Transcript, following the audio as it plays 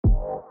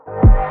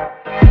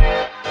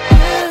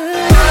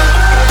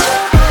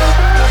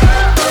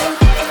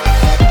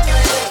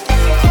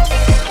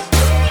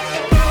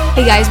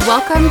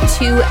Welcome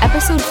to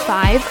episode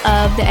 5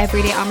 of the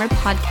Everyday Armor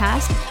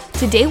podcast.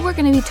 Today we're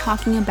going to be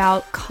talking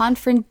about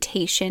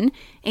confrontation,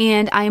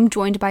 and I am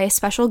joined by a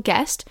special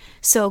guest.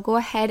 So go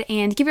ahead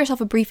and give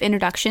yourself a brief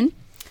introduction.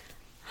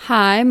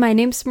 Hi, my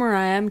name's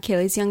Mariah. I'm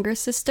Kaylee's younger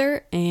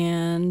sister,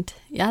 and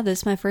this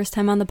is my first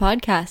time on the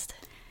podcast.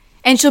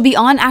 And she'll be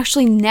on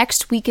actually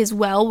next week as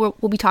well.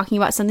 We'll be talking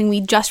about something.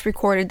 We just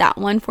recorded that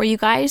one for you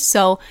guys,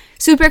 so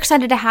super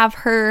excited to have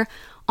her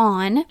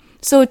on.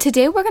 So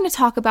today we're going to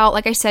talk about,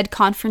 like I said,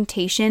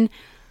 confrontation.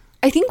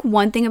 I think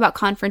one thing about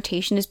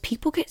confrontation is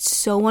people get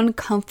so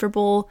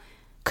uncomfortable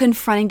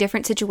confronting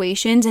different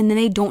situations and then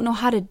they don't know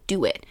how to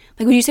do it.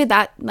 Like, would you say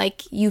that,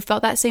 like, you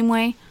felt that same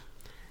way?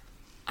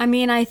 I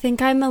mean, I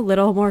think I'm a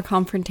little more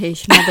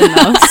confrontational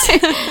than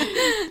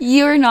most.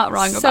 You're not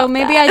wrong about that. So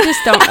maybe I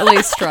just don't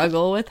really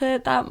struggle with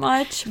it that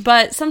much,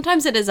 but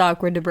sometimes it is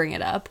awkward to bring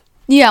it up.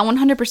 Yeah,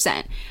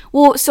 100%.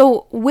 Well,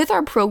 so with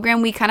our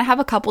program, we kind of have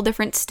a couple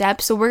different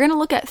steps. So we're going to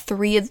look at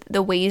 3 of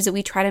the ways that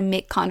we try to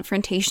make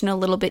confrontation a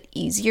little bit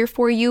easier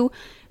for you.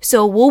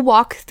 So we'll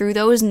walk through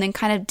those and then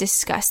kind of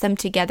discuss them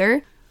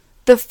together.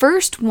 The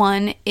first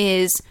one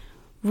is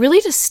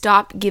really to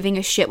stop giving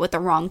a shit what the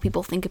wrong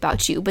people think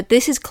about you. But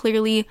this is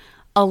clearly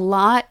a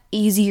lot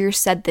easier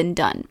said than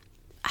done.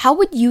 How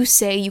would you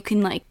say you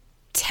can, like,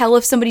 tell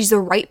if somebody's the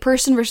right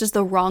person versus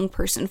the wrong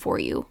person for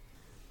you?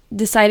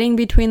 Deciding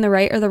between the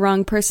right or the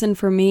wrong person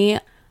for me,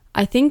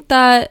 I think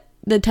that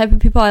the type of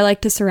people I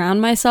like to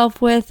surround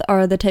myself with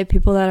are the type of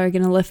people that are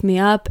going to lift me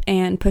up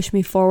and push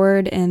me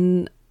forward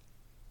and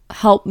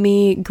help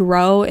me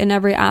grow in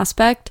every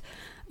aspect.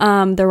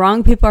 The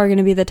wrong people are going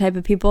to be the type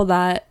of people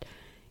that,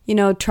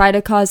 try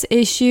to cause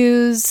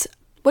issues.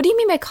 What do you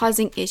mean by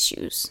causing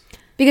issues?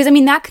 Because, I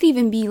mean, that could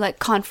even be like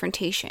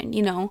confrontation,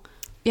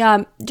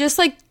 Yeah, just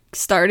like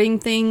starting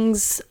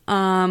things,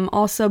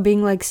 also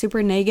being like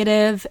super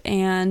negative.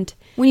 And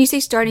when you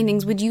say starting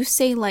things, would you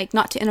say, like,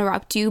 not to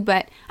interrupt you,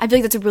 but I feel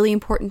like that's a really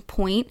important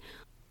point.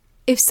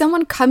 If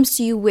someone comes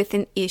to you with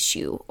an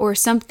issue or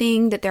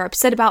something that they're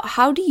upset about,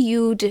 how do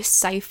you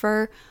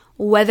decipher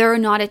whether or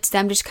not it's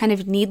them just kind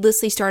of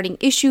needlessly starting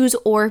issues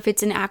or if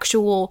it's an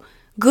actual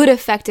good,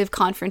 effective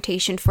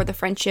confrontation for the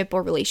friendship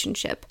or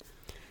relationship?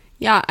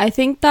 Yeah, I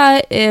think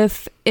that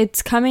if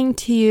it's coming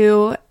to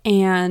you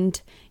and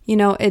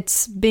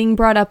it's being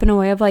brought up in a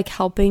way of, like,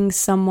 helping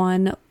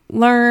someone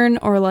learn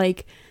or,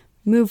 like,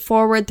 move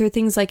forward through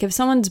things. Like, if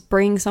someone's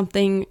bringing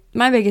something,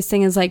 my biggest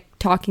thing is, like,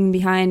 talking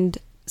behind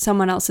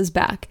someone else's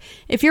back.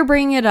 If you're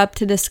bringing it up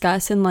to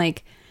discuss and,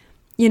 like,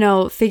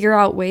 figure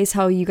out ways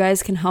how you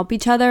guys can help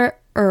each other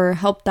or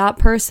help that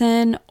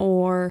person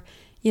or,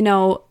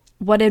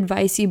 what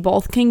advice you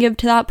both can give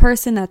to that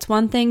person, that's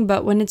one thing.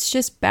 But when it's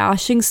just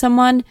bashing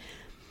someone,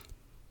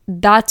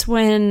 that's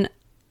when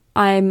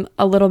I'm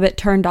a little bit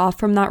turned off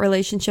from that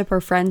relationship or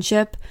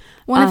friendship.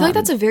 Well, I feel like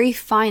that's a very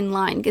fine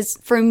line, because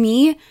for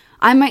me,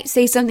 I might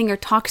say something or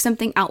talk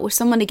something out with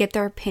someone to get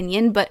their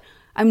opinion, but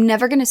I'm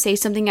never going to say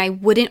something I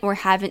wouldn't or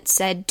haven't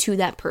said to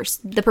that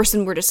person, the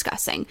person we're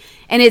discussing.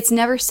 And it's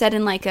never said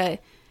in I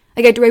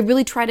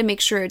really try to make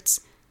sure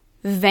it's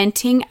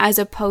venting as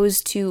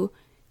opposed to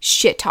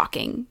shit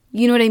talking.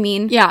 You know what I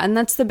mean? Yeah, and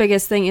that's the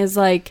biggest thing is,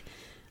 like,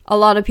 a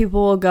lot of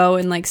people will go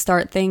and, like,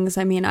 start things.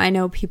 I mean, I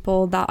know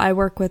people that I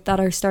work with that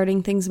are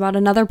starting things about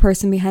another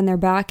person behind their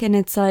back, and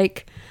it's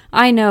like,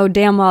 I know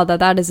damn well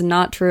that is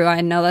not true. I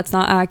know that's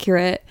not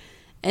accurate.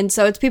 And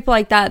so it's people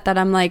like that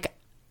I'm like,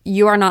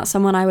 you are not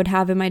someone I would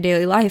have in my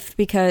daily life,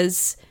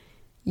 because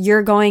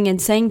you're going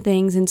and saying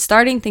things and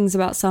starting things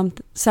about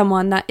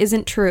someone that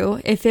isn't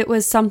true. If it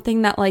was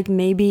something that, like,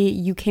 maybe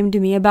you came to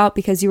me about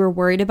because you were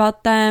worried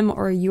about them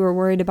or you were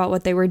worried about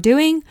what they were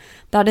doing,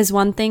 that is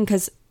one thing,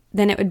 because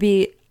then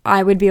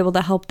I would be able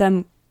to help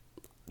them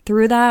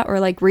through that or,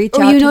 like, reach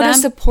out to them. To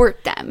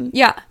support them.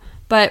 Yeah.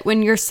 But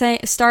when you're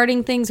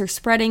starting things or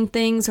spreading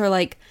things or,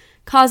 like,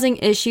 causing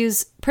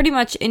issues, pretty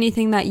much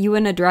anything that you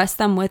wouldn't address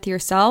them with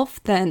yourself,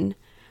 then,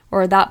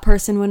 or that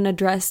person wouldn't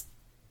address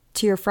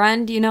to your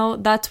friend,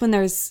 that's when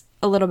there's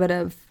a little bit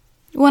of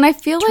When I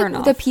feel like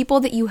off. The people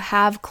that you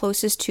have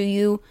closest to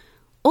you,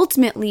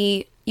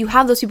 ultimately, you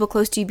have those people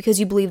close to you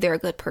because you believe they're a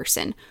good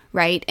person,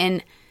 right?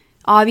 And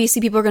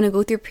obviously, people are going to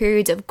go through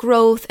periods of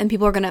growth and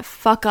people are going to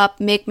fuck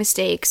up, make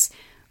mistakes.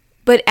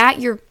 But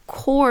at your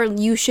core,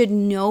 you should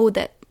know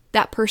that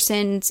that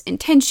person's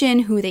intention,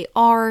 who they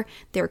are,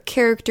 their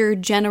character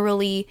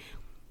generally.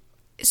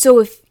 So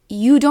if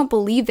you don't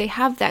believe they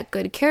have that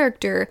good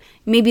character,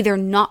 maybe they're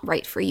not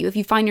right for you. If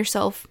you find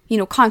yourself,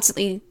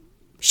 constantly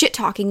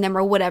shit-talking them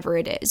or whatever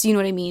it is. You know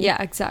what I mean? Yeah,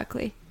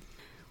 exactly.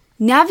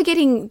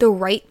 Navigating the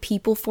right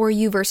people for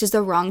you versus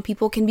the wrong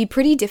people can be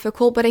pretty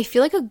difficult, but I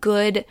feel like a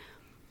good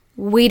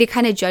way to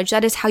kind of judge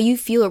that is how you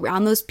feel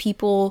around those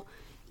people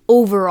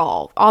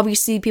overall.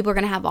 Obviously, people are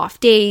going to have off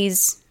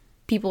days.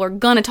 People are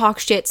going to talk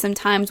shit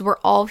sometimes. We're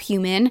all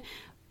human.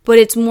 But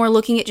it's more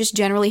looking at just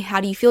generally, how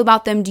do you feel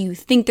about them? Do you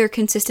think they're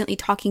consistently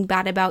talking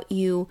bad about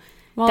you?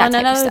 Well, and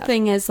another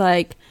thing is,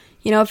 like,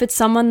 if it's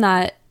someone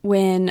that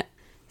when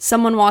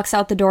someone walks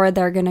out the door,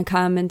 they're going to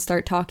come and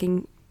start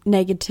talking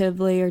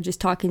negatively or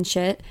just talking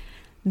shit,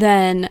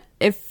 then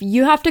if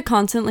you have to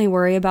constantly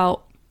worry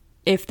about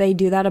if they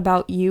do that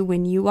about you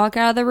when you walk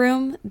out of the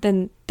room,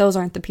 then those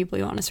aren't the people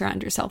you want to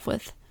surround yourself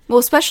with. Well,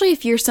 especially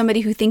if you're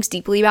somebody who thinks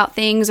deeply about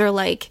things, or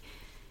like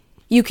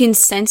you can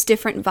sense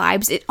different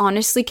vibes, it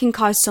honestly can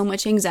cause so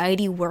much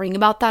anxiety worrying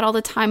about that all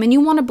the time. And you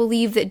want to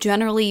believe that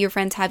generally your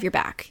friends have your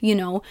back, you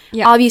know?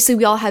 Yeah. Obviously,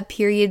 we all have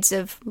periods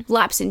of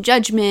lapse in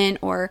judgment,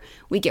 or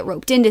we get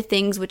roped into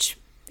things, which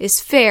is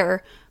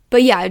fair.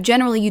 But yeah,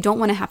 generally you don't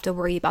want to have to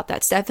worry about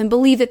that stuff, and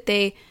believe that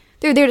they're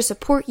there to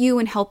support you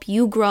and help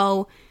you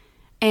grow.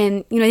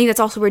 And, you know, I think that's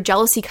also where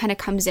jealousy kind of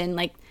comes in.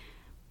 Like,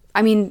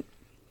 I mean,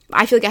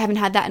 I feel like I haven't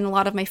had that in a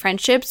lot of my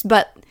friendships,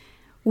 but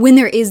when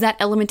there is that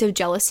element of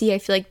jealousy, I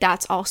feel like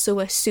that's also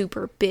a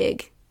super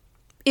big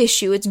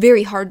issue. It's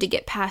very hard to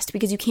get past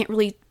because you can't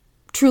really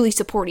truly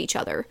support each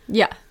other.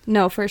 Yeah,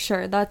 no, for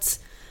sure. That's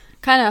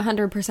kind of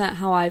 100%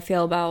 how I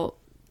feel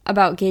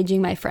about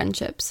gauging my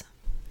friendships.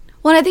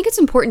 Well, and I think it's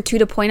important, too,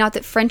 to point out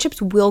that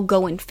friendships will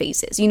go in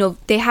phases. You know,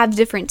 they have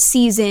different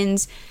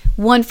seasons.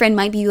 One friend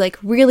might be, like,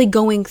 really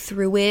going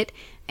through it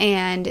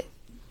and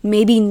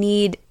maybe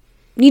need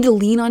to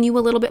lean on you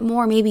a little bit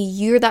more. Maybe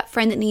you're that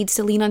friend that needs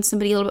to lean on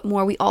somebody a little bit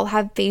more. We all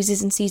have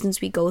phases and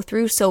seasons we go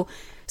through. So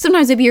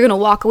sometimes maybe you're going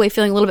to walk away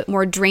feeling a little bit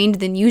more drained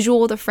than usual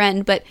with a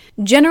friend. But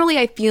generally,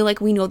 I feel like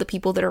we know the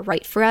people that are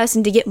right for us.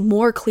 And to get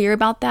more clear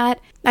about that,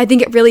 I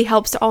think it really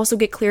helps to also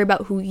get clear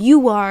about who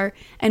you are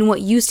and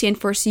what you stand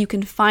for, so you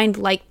can find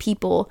like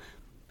people.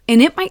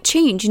 And it might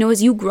change, you know,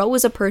 as you grow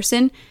as a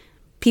person.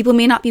 People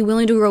may not be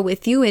willing to grow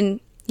with you, and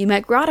you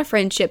might grow out of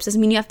friendships.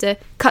 Doesn't mean you have to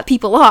cut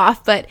people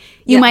off, but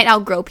you might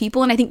outgrow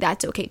people, and I think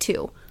that's okay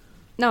too.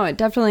 No, it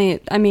definitely,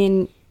 I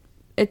mean,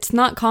 it's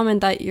not common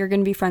that you're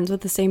going to be friends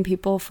with the same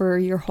people for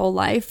your whole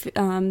life.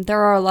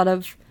 There are a lot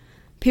of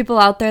people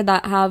out there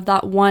that have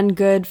that one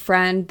good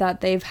friend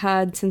that they've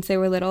had since they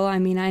were little. I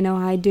mean, I know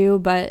I do,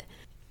 but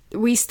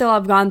we still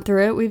have gone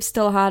through it. We've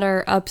still had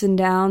our ups and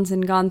downs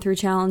and gone through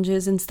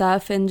challenges and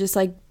stuff, and just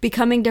like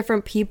becoming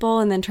different people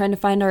and then trying to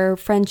find our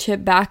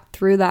friendship back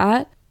through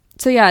that.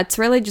 So yeah, it's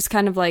really just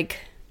kind of like,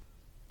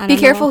 be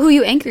careful who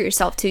you anchor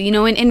yourself to, you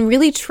know, and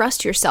really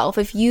trust yourself.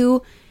 If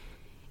you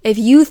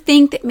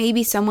think that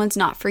maybe someone's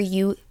not for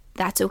you,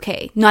 that's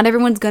okay. Not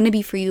everyone's going to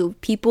be for you.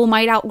 People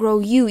might outgrow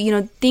you. You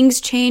know,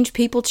 things change,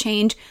 people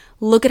change.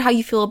 Look at how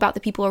you feel about the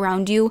people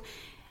around you,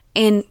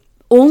 and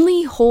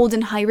only hold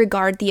in high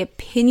regard the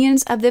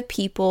opinions of the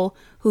people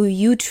who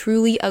you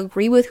truly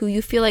agree with, who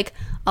you feel like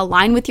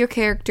align with your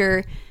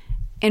character,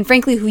 and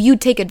frankly, who you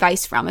take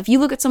advice from. If you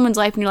look at someone's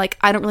life and you're like,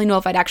 I don't really know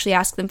if I'd actually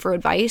ask them for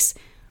advice,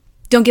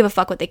 don't give a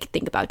fuck what they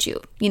think about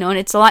you. You know, and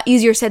it's a lot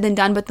easier said than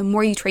done, but the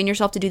more you train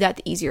yourself to do that,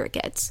 the easier it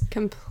gets.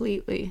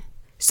 Completely.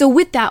 So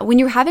with that, when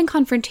you're having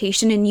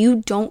confrontation and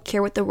you don't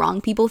care what the wrong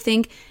people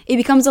think, it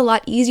becomes a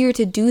lot easier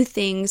to do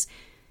things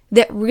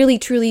that really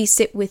truly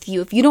sit with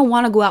you. If you don't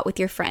want to go out with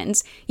your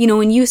friends, you know,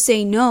 when you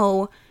say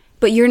no,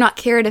 but you're not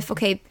cared if,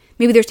 okay,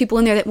 maybe there's people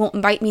in there that won't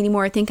invite me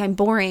anymore or think I'm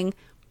boring,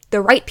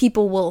 the right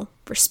people will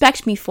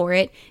respect me for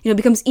it. You know, it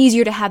becomes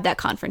easier to have that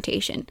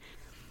confrontation.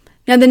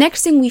 Now, the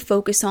next thing we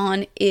focus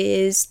on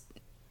is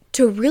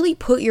to really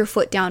put your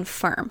foot down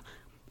firm.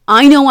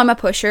 I know I'm a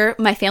pusher.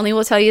 My family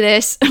will tell you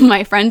this.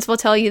 My friends will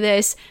tell you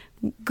this.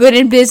 Good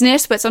in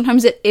business, but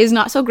sometimes it is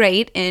not so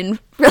great in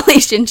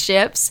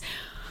relationships.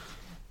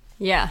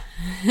 Yeah.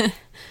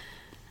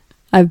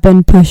 I've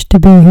been pushed to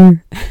be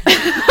here.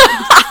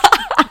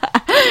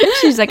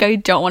 She's like, I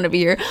don't want to be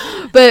here.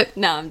 But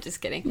no, I'm just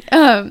kidding.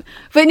 But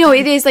no,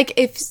 it is like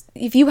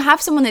if you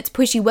have someone that's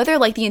pushy, whether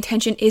like the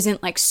intention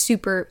isn't like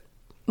super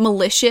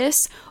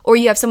malicious, or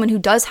you have someone who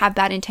does have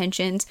bad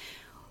intentions,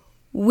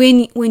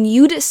 when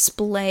you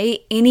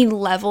display any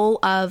level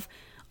of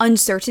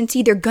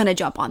uncertainty, they're gonna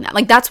jump on that.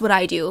 Like, that's what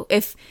I do.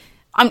 If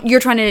you're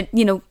trying to,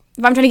 you know,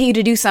 if I'm trying to get you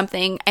to do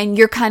something and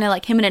you're kind of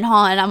like hemming and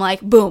hawing, I'm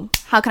like, boom,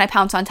 how can I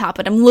pounce on top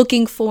of it? I'm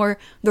looking for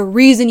the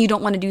reason you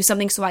don't want to do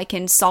something so I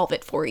can solve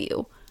it for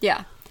you.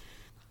 Yeah.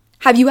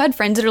 Have you had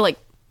friends that are like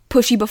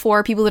pushy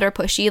before, people that are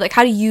pushy? Like,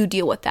 how do you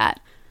deal with that?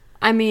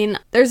 I mean,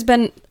 there's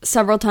been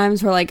several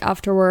times where like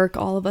after work,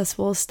 all of us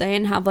will stay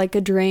and have like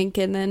a drink,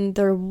 and then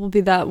there will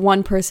be that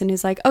one person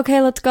who's like,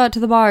 okay, let's go out to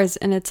the bars.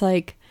 And it's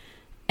like,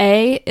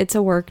 A, it's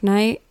a work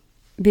night.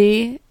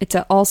 B, it's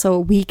also a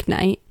week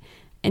night.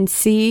 And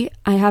C,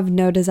 I have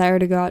no desire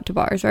to go out to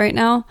bars right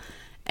now.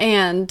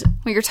 And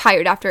when you're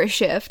tired after a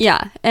shift.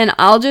 Yeah. And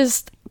I'll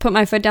just put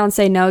my foot down and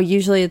say no.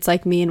 Usually it's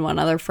like me and one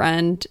other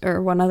friend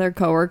or one other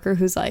coworker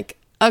who's like,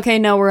 okay,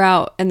 no, we're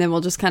out. And then we'll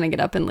just kind of get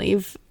up and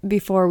leave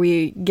before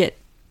we get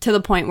to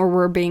the point where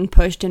we're being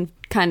pushed and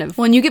kind of...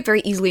 When you get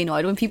very easily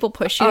annoyed when people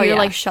push you, you're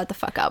like, shut the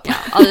fuck up.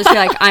 Yeah. I'll just be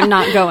like, I'm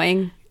not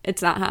going.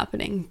 It's not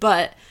happening.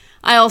 But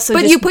I also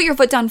you put your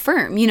foot down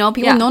firm, you know?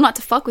 People know not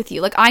to fuck with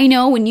you. Like, I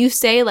know when you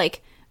say,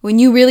 like, when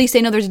you really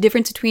say no, there's a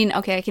difference between,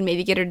 okay, I can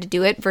maybe get her to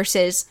do it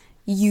versus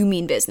you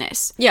mean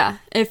business. Yeah.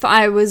 If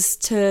I was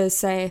to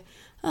say,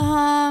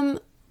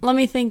 let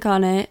me think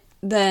on it,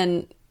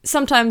 then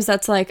sometimes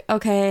that's like,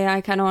 okay, I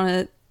kind of want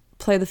to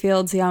play the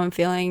field, see how I'm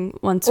feeling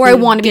once, or I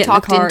want to be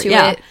talked into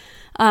it.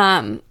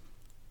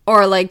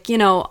 Or like, you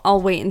know,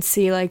 I'll wait and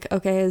see like,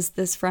 okay, is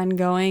this friend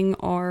going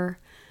or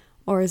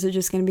is it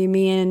just going to be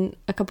me and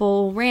a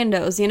couple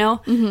randos, you know?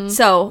 Mm-hmm.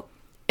 So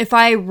if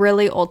I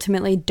really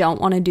ultimately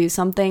don't want to do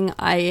something,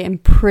 I am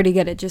pretty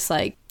good at just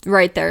like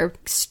right there,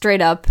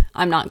 straight up,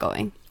 I'm not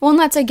going. Well, and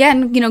that's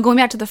again, you know, going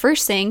back to the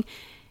first thing,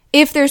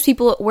 if there's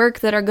people at work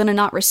that are going to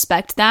not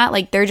respect that,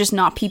 like they're just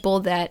not people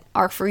that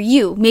are for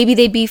you. Maybe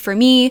they'd be for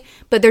me,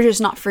 but they're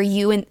just not for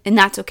you, and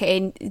that's okay.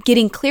 And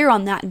getting clear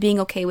on that and being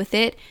okay with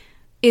it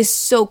is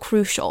so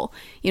crucial.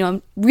 You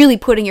know, really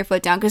putting your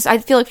foot down, because I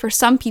feel like for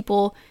some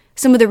people,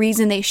 some of the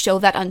reason they show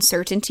that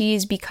uncertainty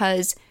is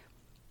because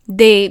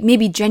they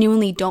maybe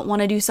genuinely don't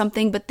want to do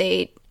something, but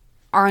they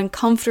are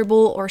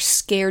uncomfortable or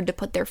scared to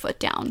put their foot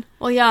down.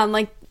 Well, yeah, and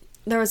like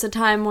there was a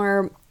time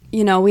where,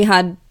 you know, we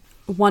had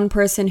one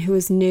person who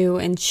was new,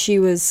 and she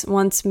was,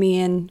 once me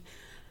and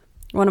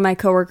one of my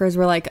coworkers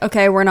were like,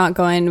 okay, we're not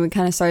going. We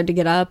kind of started to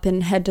get up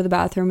and head to the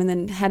bathroom and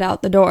then head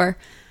out the door.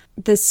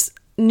 This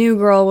new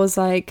girl was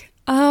like,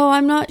 oh,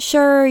 I'm not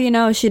sure, you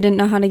know, she didn't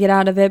know how to get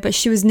out of it, but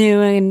she was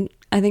new, and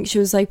I think she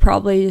was like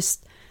probably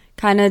just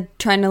kind of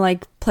trying to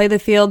like play the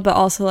field, but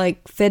also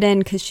like fit in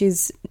because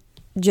she's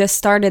just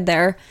started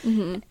there.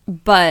 Mm-hmm.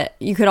 But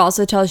you could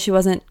also tell she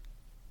wasn't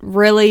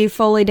really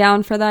fully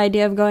down for the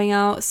idea of going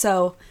out.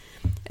 So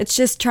it's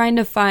just trying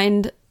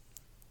to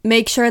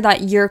make sure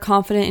that you're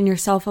confident in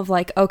yourself of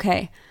like,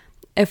 okay,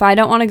 if I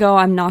don't want to go,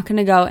 I'm not going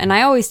to go. And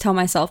I always tell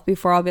myself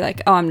before, I'll be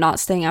like, oh, I'm not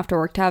staying after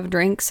work to have a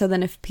drink. So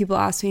then if people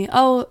ask me,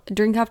 oh,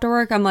 drink after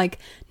work, I'm like,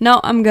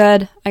 no, I'm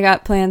good. I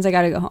got plans. I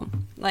got to go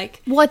home.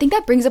 Like, well, I think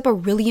that brings up a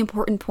really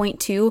important point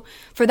too.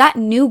 For that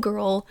new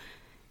girl,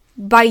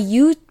 by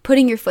you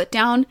putting your foot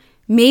down,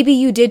 maybe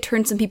you did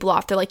turn some people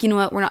off. They're like, you know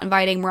what, we're not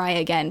inviting Mariah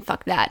again.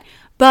 Fuck that.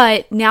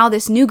 But now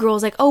this new girl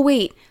is like, oh,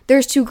 wait,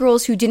 there's two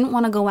girls who didn't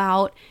want to go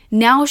out.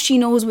 Now she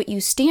knows what you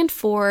stand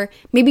for.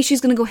 Maybe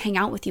she's going to go hang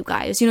out with you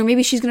guys. You know,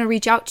 maybe she's going to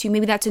reach out to you.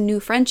 Maybe that's a new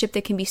friendship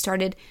that can be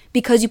started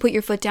because you put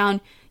your foot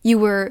down. You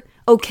were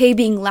okay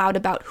being loud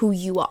about who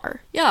you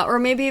are. Yeah, or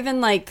maybe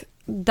even like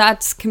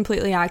that's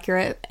completely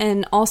accurate.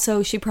 And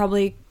also she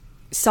probably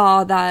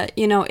saw that,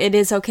 you know, it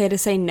is okay to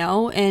say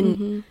no.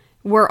 And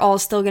we're all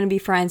still going to be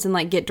friends and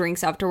like get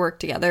drinks after work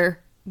together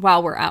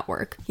while we're at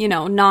work. You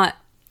know, not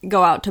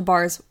go out to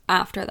bars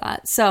after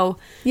that. So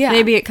yeah,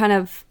 maybe it kind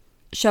of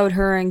showed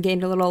her and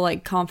gained a little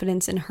like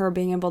confidence in her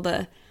being able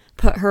to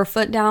put her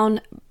foot down,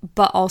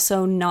 but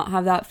also not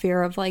have that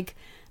fear of like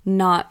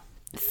not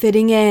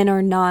fitting in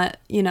or not,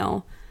 you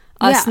know,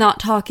 us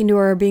not talking to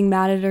her or being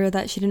mad at her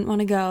that she didn't want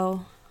to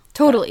go.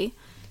 Totally.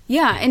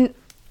 Yeah. And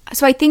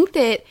so I think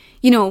that,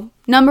 you know,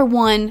 number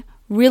one,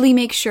 really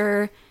make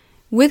sure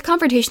with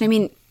confrontation, I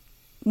mean,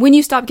 when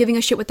you stop giving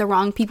a shit what the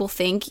wrong people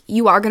think,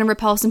 you are going to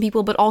repel some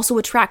people, but also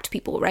attract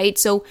people, right?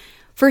 So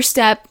first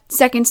step,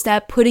 second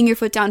step, putting your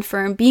foot down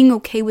firm, being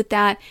okay with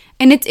that.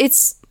 And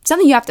it's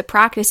something you have to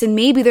practice. And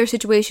maybe there are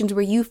situations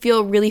where you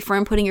feel really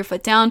firm putting your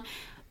foot down,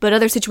 but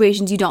other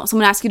situations you don't.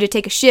 Someone asks you to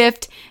take a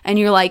shift and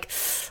you're like,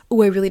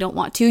 oh, I really don't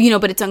want to, you know,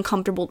 but it's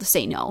uncomfortable to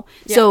say no.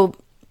 Yeah. So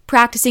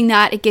practicing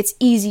that, it gets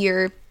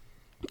easier,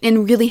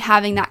 and really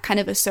having that kind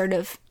of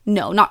assertive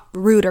no, not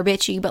rude or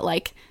bitchy, but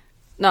like,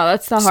 no,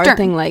 that's the hard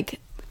thing. Like,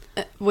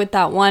 with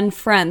that one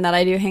friend that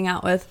I do hang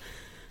out with,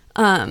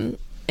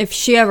 if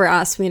she ever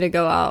asks me to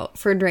go out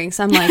for drinks,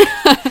 I'm like,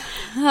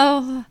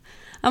 oh,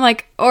 I'm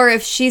like, or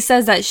if she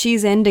says that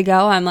she's in to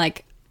go, I'm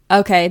like,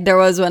 okay. There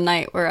was one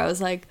night where I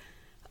was like,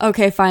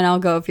 okay, fine, I'll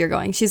go if you're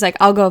going. She's like,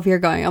 I'll go if you're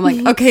going. I'm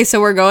like, okay,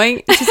 so we're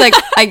going? She's like,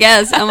 I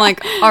guess. I'm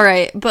like, all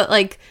right. But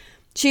like,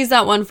 she's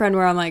that one friend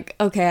where I'm like,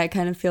 okay, I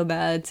kind of feel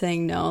bad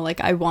saying no. Like,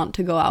 I want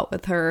to go out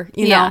with her,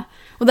 you know?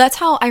 Well, that's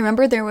how I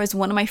remember there was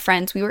one of my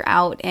friends, we were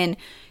out, and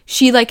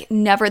she like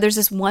never, there's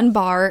this one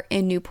bar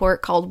in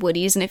Newport called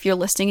Woody's, and if you're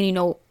listening and you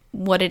know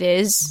what it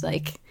is,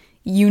 like,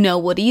 you know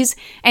Woody's,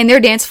 and their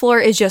dance floor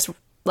is just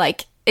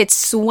like, it's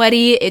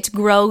sweaty, it's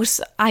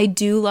gross. I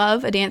do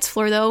love a dance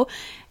floor though,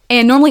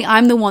 and normally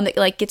I'm the one that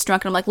like gets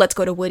drunk and I'm like, let's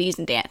go to Woody's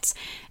and dance.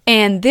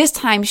 And this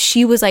time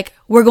she was like,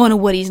 we're going to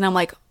Woody's, and I'm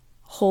like,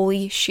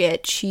 holy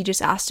shit, she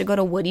just asked to go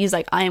to Woody's.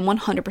 Like, I am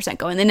 100%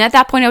 going. And at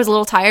that point I was a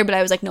little tired, but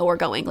I was like, no, we're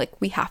going. Like,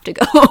 we have to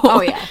go.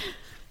 Oh yeah.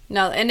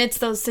 No, and it's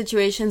those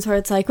situations where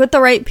it's like, with the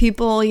right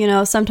people, you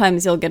know,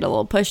 sometimes you'll get a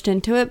little pushed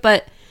into it,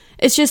 but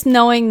it's just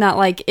knowing that,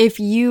 like, if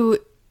you,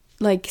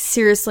 like,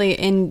 seriously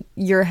in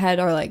your head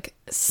are, like,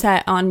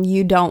 set on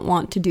you don't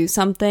want to do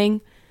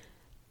something,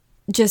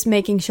 just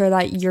making sure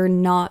that you're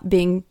not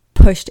being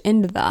pushed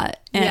into that.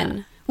 And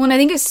yeah. Well, and I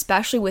think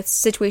especially with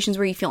situations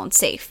where you feel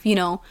unsafe, you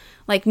know,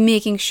 like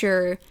making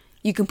sure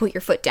you can put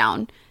your foot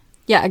down.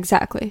 Yeah,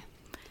 exactly.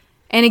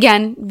 And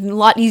again, a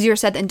lot easier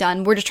said than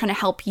done. We're just trying to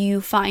help you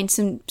find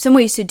some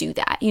ways to do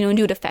that, you know, and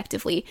do it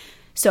effectively.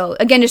 So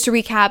again, just to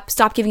recap,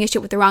 stop giving a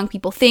shit what the wrong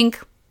people think.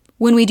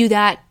 When we do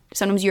that,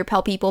 sometimes you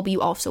repel people, but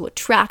you also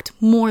attract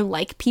more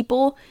like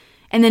people.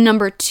 And then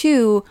number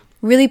two,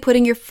 really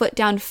putting your foot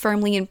down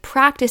firmly and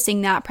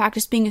practicing that,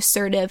 practice being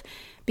assertive,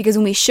 because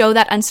when we show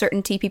that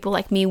uncertainty, people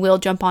like me will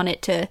jump on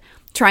it to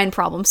try and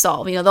problem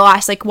solve. You know, they'll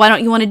ask like, why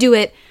don't you want to do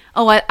it?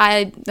 Oh,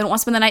 I don't want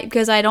to spend the night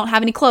because I don't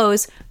have any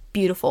clothes.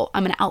 Beautiful.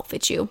 I'm going to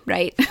outfit you,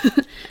 right?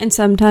 And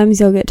sometimes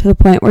you'll get to the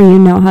point where you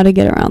know how to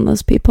get around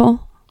those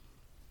people.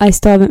 I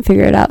still haven't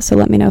figured it out, so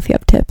let me know if you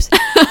have tips.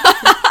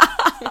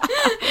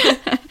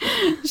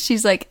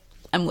 She's like,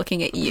 I'm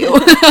looking at you.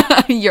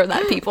 You're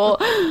that people.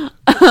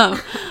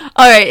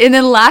 All right. And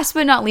then last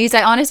but not least,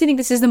 I honestly think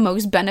this is the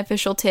most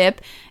beneficial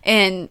tip.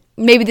 And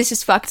maybe this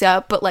is fucked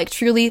up, but like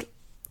truly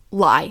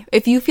lie.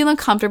 If you feel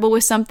uncomfortable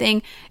with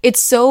something, it's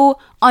so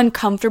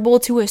uncomfortable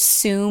to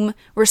assume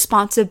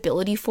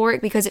responsibility for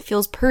it because it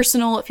feels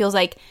personal. It feels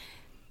like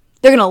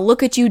they're going to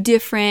look at you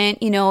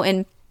different, you know,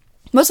 and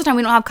most of the time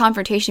we don't have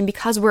confrontation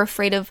because we're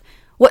afraid of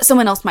what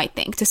someone else might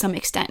think to some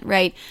extent,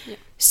 right? Yeah.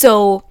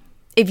 So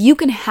if you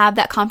can have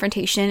that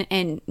confrontation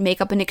and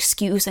make up an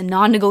excuse, a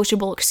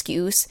non-negotiable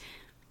excuse,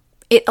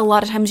 it a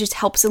lot of times just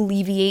helps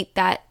alleviate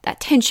that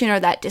tension or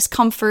that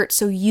discomfort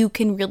so you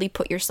can really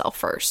put yourself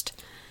first.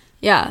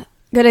 Yeah.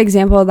 Good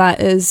example of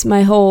that is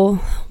my whole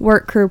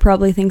work crew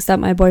probably thinks that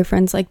my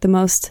boyfriend's like the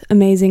most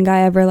amazing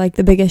guy ever, like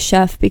the biggest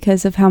chef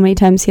because of how many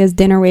times he has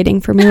dinner waiting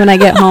for me when I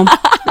get home.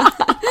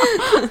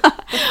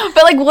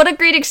 But like, what a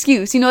great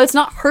excuse. You know, it's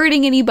not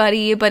hurting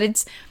anybody, but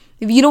it's,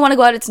 if you don't want to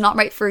go out, it's not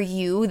right for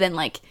you, then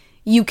like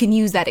you can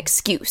use that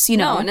excuse, you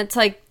know? No, and it's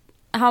like,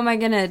 how am I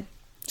going to...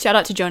 Shout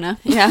out to Jonah.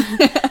 Yeah.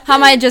 How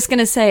am I just going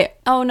to say,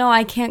 oh no,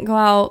 I can't go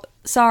out.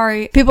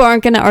 Sorry. People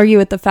aren't going to argue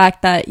with the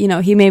fact that, you know,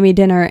 he made me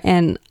dinner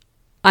and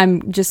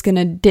I'm just going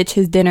to ditch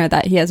his dinner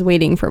that he has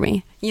waiting for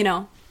me, you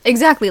know?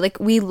 Exactly. Like,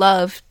 we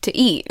love to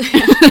eat.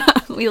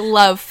 We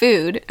love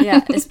food.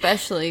 Yeah,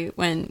 especially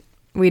when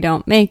we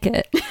don't make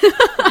it.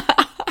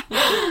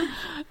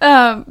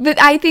 But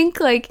I think,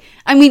 like,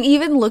 I mean,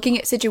 even looking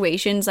at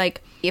situations,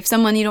 like, if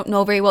someone you don't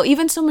know very well,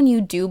 even someone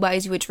you do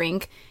buys you a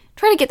drink,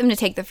 try to get them to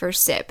take the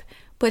first sip.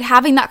 But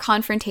having that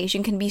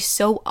confrontation can be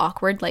so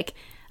awkward, like,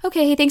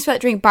 okay, hey, thanks for that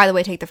drink. By the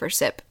way, take the first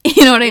sip.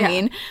 You know what I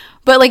mean?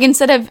 But, like,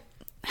 instead of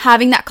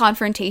having that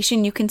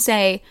confrontation, you can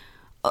say,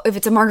 if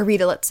it's a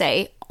margarita, let's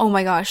say, oh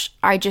my gosh,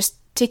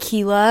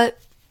 tequila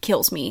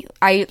kills me.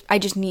 I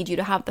just need you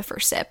to have the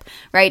first sip,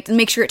 right? And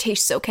make sure it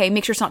tastes okay.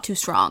 Make sure it's not too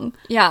strong.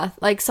 Yeah,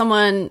 like some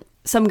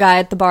guy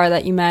at the bar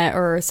that you met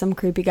or some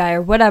creepy guy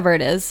or whatever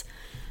it is,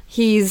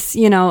 he's,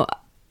 you know,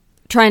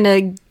 trying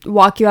to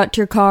walk you out to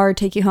your car,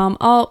 take you home.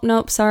 Oh,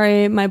 nope,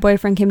 sorry, my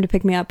boyfriend came to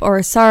pick me up.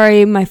 Or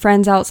sorry, my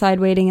friend's outside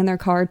waiting in their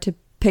car to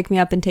pick me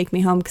up and take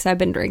me home because I've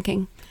been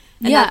drinking.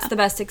 And that's the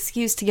best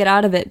excuse to get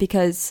out of it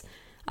because,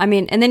 I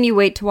mean, and then you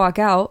wait to walk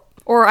out.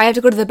 Or I have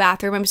to go to the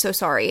bathroom. I'm so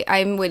sorry.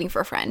 I'm waiting for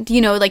a friend.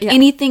 You know, like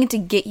anything to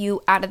get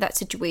you out of that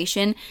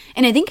situation.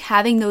 And I think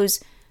having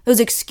those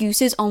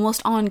excuses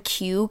almost on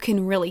cue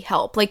can really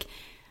help. Like,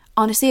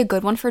 honestly, a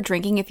good one for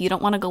drinking if you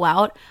don't want to go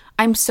out.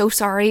 I'm so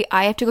sorry.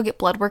 I have to go get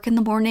blood work in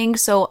the morning,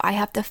 so I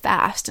have to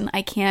fast and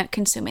I can't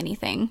consume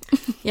anything.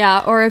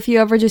 Yeah, or if you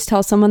ever just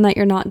tell someone that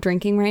you're not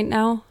drinking right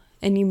now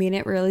and you mean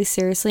it really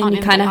seriously and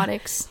you kind of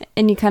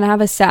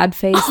have a sad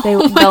face,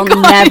 they'll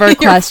never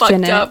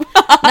question it. No,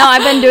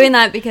 I've been doing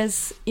that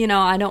because, you know,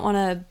 I don't want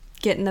to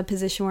get in the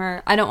position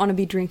where I don't want to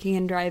be drinking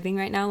and driving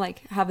right now,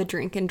 like have a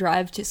drink and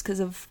drive just because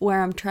of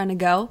where I'm trying to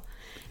go.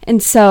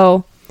 And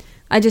so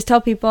I just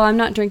tell people I'm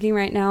not drinking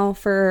right now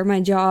for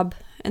my job,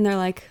 and they're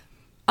like,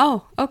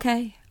 oh,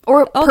 okay.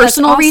 Or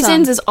personal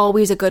reasons is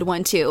always a good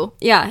one too.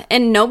 Yeah,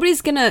 and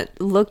nobody's gonna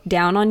look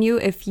down on you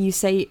if you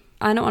say,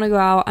 I don't want to go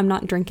out, I'm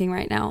not drinking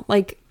right now.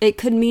 Like, it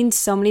could mean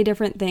so many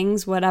different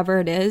things, whatever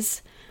it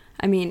is.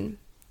 I mean,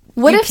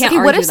 what if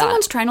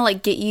someone's trying to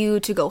like get you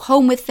to go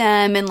home with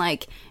them, and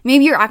like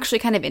maybe you're actually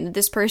kind of into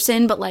this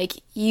person, but like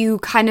you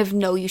kind of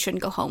know you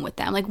shouldn't go home with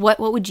them? Like, what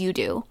would you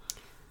do?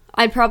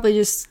 I'd probably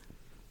just,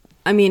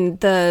 I mean,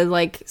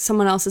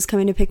 someone else is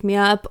coming to pick me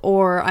up,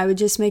 or I would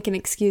just make an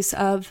excuse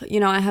of, you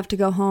know, I have to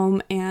go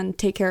home and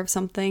take care of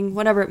something,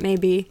 whatever it may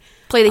be.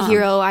 Play the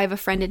hero, I have a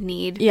friend in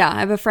need. Yeah, I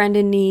have a friend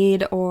in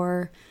need,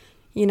 or,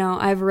 you know,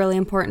 I have a really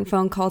important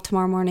phone call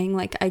tomorrow morning,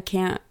 like,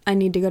 I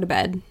need to go to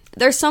bed.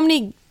 There's so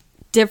many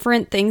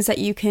different things that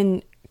you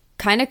can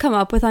kind of come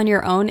up with on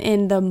your own,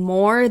 and the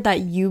more that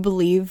you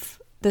believe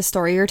the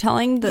story you're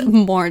telling, the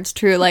more it's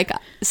true. Like,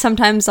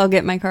 sometimes I'll get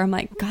in my car, I'm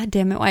like, God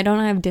damn it, why don't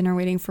I have dinner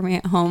waiting for me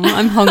at home?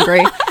 I'm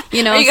hungry.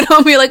 You know, you get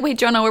home, you're like, wait,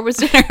 Jonah, where was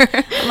dinner?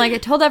 I'm like, I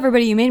told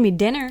everybody you made me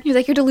dinner. He's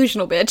like, you're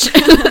delusional, bitch.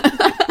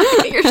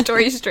 Get your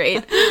story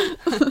straight.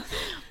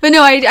 But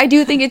no, I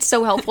do think it's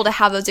so helpful to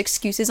have those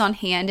excuses on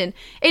hand, and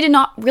it did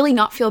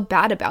not feel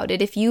bad about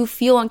it. If you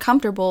feel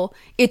uncomfortable,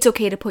 it's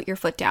okay to put your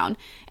foot down.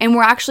 And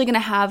we're actually going to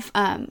have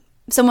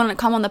someone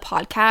come on the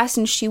podcast,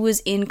 and she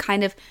was in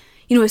kind of,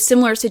 you know, a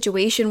similar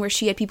situation where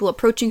she had people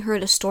approaching her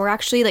at a store,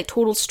 actually, like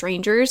total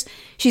strangers.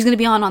 She's going to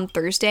be on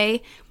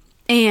Thursday,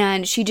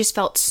 and she just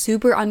felt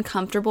super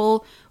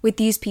uncomfortable with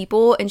these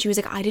people, and she was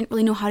like, I didn't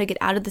really know how to get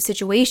out of the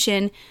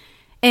situation.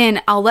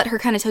 And I'll let her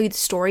kind of tell you the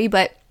story,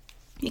 but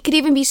it could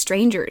even be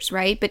strangers,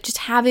 right? But just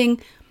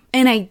having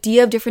an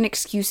idea of different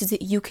excuses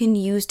that you can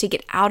use to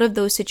get out of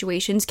those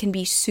situations can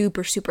be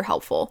super, super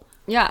helpful.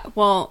 Yeah,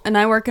 well, and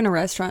I work in a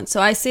restaurant,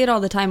 so I see it all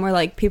the time where,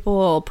 like, people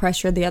will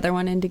pressure the other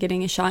one into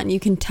getting a shot, and you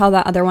can tell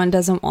that other one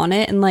doesn't want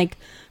it. And, like,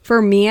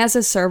 for me as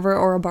a server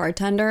or a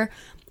bartender,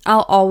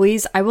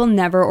 I will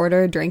never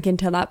order a drink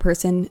until that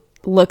person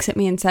looks at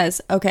me and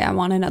says, okay, I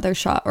want another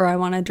shot or I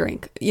want a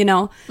drink, you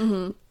know?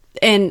 Mm-hmm.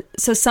 And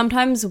so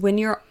sometimes when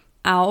you're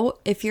out,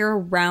 if you're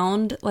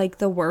around, like,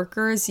 the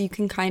workers, you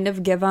can kind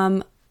of give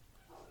them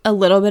a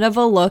little bit of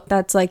a look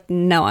that's like,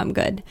 no, I'm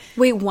good.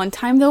 Wait, one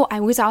time, though, I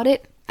was out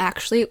at...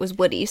 Actually, it was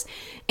Woody's,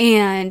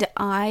 and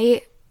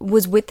I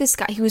was with this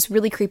guy. He was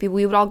really creepy.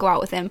 We would all go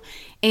out with him,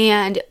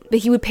 but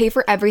he would pay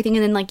for everything,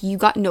 and then, like, you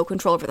got no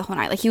control over the whole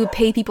night. Like, he would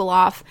pay people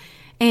off,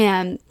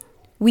 and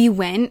we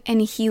went,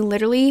 and he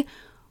literally,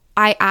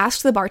 I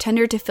asked the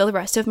bartender to fill the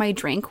rest of my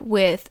drink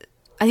with,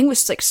 I think it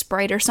was, like,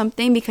 Sprite or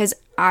something, because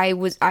I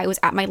was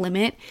at my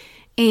limit,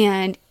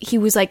 and he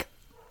was like,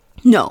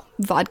 no,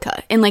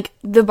 vodka. And, like,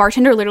 the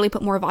bartender literally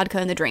put more vodka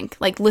in the drink.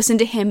 Like, listen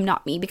to him,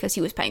 not me, because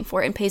he was paying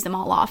for it and pays them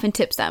all off and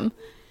tips them.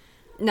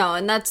 No,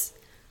 and that's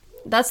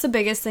the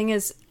biggest thing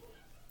is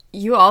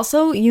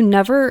you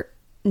never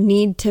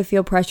need to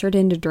feel pressured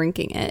into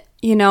drinking it.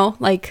 You know,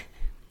 like,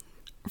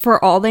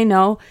 for all they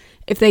know,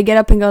 if they get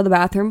up and go to the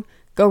bathroom,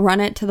 go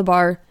run it to the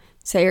bar,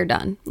 say you're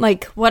done.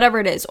 Like, whatever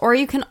it is. Or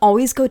you can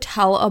always go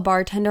tell a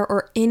bartender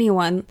or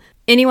anyone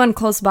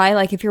close by,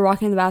 like, if you're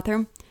walking in the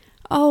bathroom,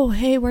 oh,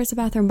 hey, where's the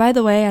bathroom? By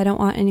the way, I don't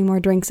want any more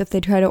drinks if they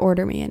try to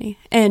order me any.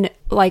 And,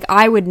 like,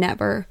 I would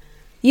never.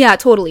 Yeah,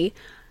 totally.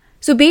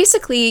 So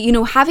basically, you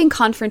know, having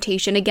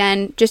confrontation,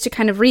 again, just to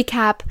kind of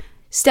recap,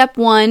 step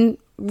 1,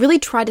 really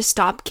try to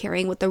stop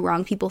caring what the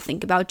wrong people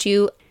think about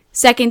you.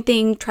 Second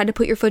thing, try to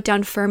put your foot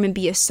down firm and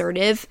be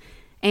assertive.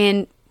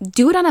 And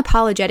do it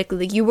unapologetically.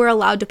 Like, you were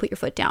allowed to put your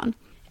foot down.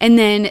 And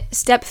then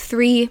step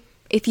 3,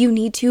 if you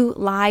need to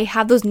lie,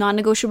 have those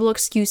non-negotiable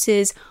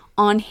excuses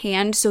on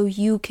hand so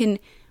you can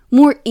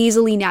more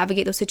easily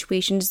navigate those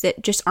situations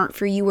that just aren't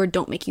for you or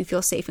don't make you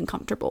feel safe and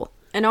comfortable.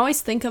 And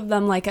always think of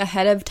them, like,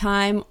 ahead of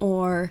time,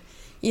 or,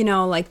 you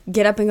know, like,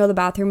 get up and go to the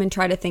bathroom and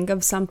try to think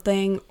of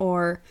something,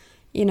 or,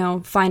 you know,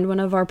 find one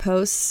of our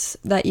posts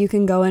that you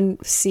can go and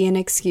see an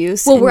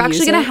excuse. Well, we're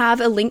actually going to have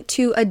a link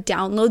to a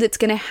download that's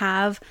going to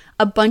have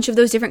a bunch of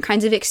those different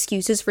kinds of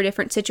excuses for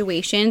different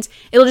situations.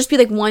 It'll just be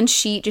like one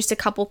sheet, just a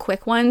couple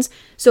quick ones.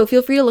 So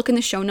feel free to look in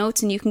the show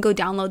notes and you can go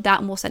download that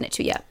and we'll send it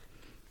to you.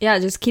 Yeah,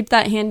 just keep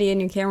that handy in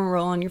your camera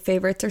roll on your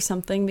favorites or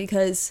something,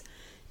 because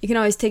you can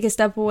always take a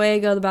step away,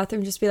 go to the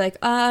bathroom, just be like,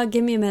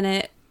 give me a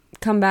minute,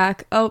 come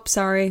back. Oh,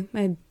 sorry,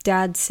 my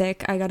dad's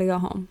sick. I gotta go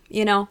home,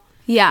 you know?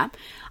 Yeah.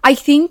 I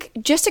think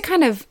just to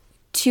kind of,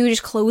 to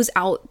just close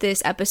out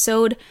this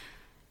episode,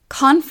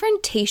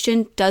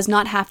 confrontation does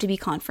not have to be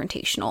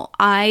confrontational.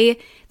 I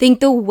think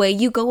the way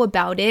you go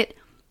about it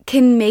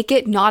can make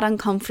it not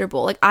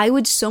uncomfortable. Like, I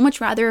would so much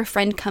rather a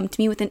friend come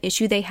to me with an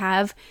issue they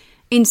have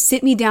and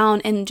sit me down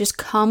and just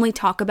calmly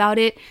talk about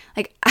it.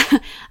 Like,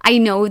 I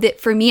know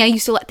that for me, I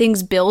used to let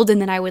things build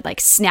and then I would,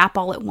 like, snap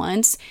all at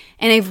once.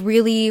 And I've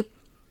really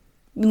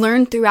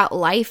learned throughout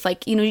life,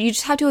 like, you know, you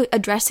just have to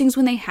address things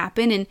when they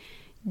happen and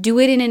do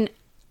it in an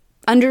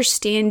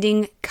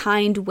understanding,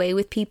 kind way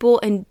with people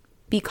and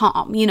be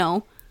calm, you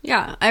know?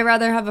 Yeah, I'd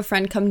rather have a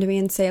friend come to me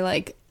and say,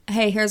 like,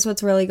 hey, here's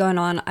what's really going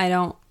on.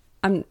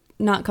 I'm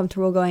not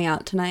comfortable going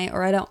out tonight,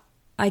 or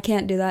I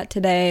can't do that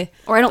today.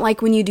 Or I don't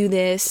like when you do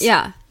this.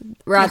 Yeah.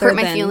 Hurt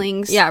my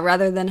feelings. Yeah,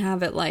 rather than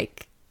have it,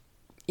 like,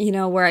 you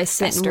know, where I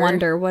sit and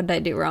wonder, what did I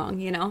do wrong,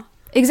 you know?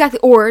 Exactly.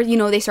 Or, you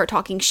know, they start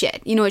talking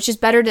shit. You know, it's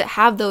just better to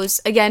have those,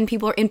 again,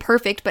 people are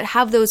imperfect, but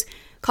have those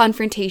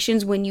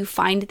confrontations when you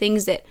find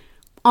things that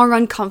are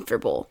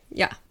uncomfortable.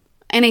 Yeah.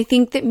 And I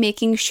think that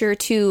making sure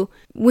to,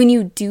 when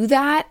you do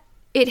that,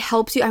 it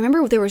helps you. I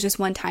remember there was this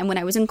one time when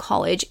I was in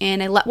college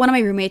and I let one of my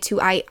roommates, who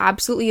I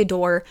absolutely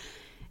adore,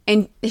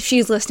 and if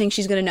she's listening,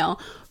 she's gonna know,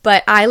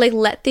 but I, like,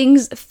 let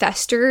things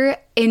fester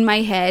in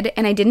my head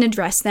and I didn't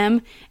address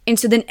them. And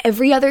so then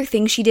every other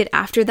thing she did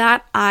after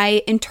that,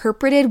 I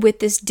interpreted with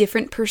this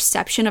different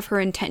perception of her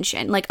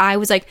intention. Like, I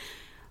was like,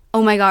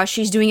 oh my gosh,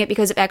 she's doing it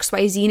because of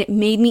XYZ, and it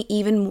made me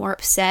even more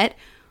upset.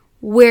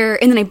 And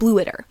then I blew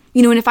at her,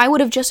 you know. And if I would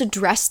have just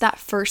addressed that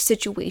first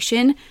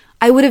situation,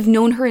 I would have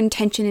known her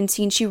intention and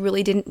seen she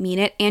really didn't mean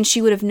it, and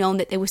she would have known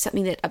that it was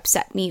something that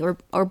upset me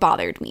or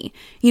bothered me.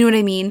 You know what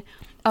I mean?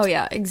 Oh,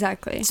 yeah,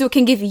 exactly. So it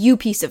can give you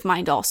peace of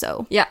mind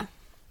also. Yeah.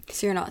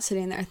 So you're not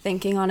sitting there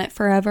thinking on it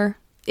forever.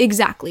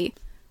 Exactly.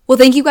 Well,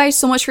 thank you guys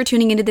so much for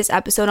tuning into this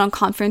episode on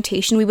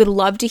confrontation. We would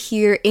love to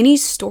hear any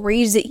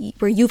stories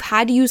where you've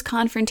had to use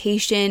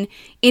confrontation,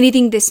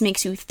 anything this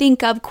makes you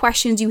think of,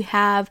 questions you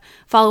have,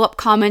 follow-up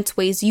comments,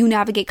 ways you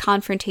navigate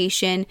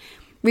confrontation.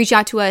 Reach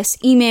out to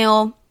us,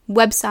 email,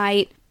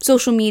 website,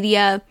 social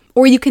media,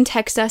 or you can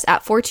text us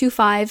at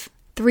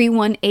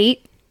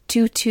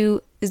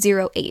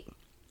 425-318-2208.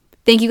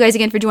 Thank you guys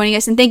again for joining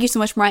us, and thank you so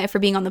much, Mariah, for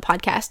being on the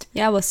podcast.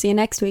 Yeah, we'll see you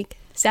next week.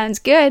 Sounds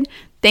good.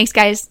 Thanks,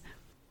 guys.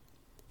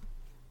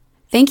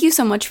 Thank you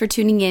so much for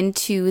tuning in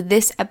to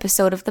this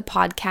episode of the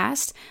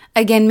podcast.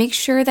 Again, make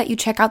sure that you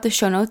check out the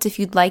show notes if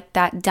you'd like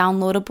that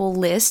downloadable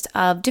list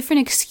of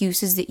different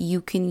excuses that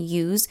you can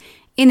use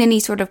in any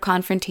sort of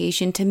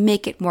confrontation to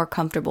make it more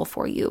comfortable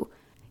for you.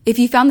 If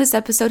you found this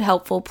episode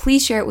helpful,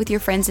 please share it with your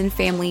friends and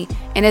family.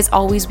 And as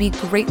always, we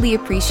greatly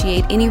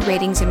appreciate any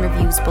ratings and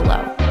reviews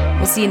below.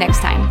 We'll see you next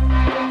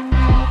time.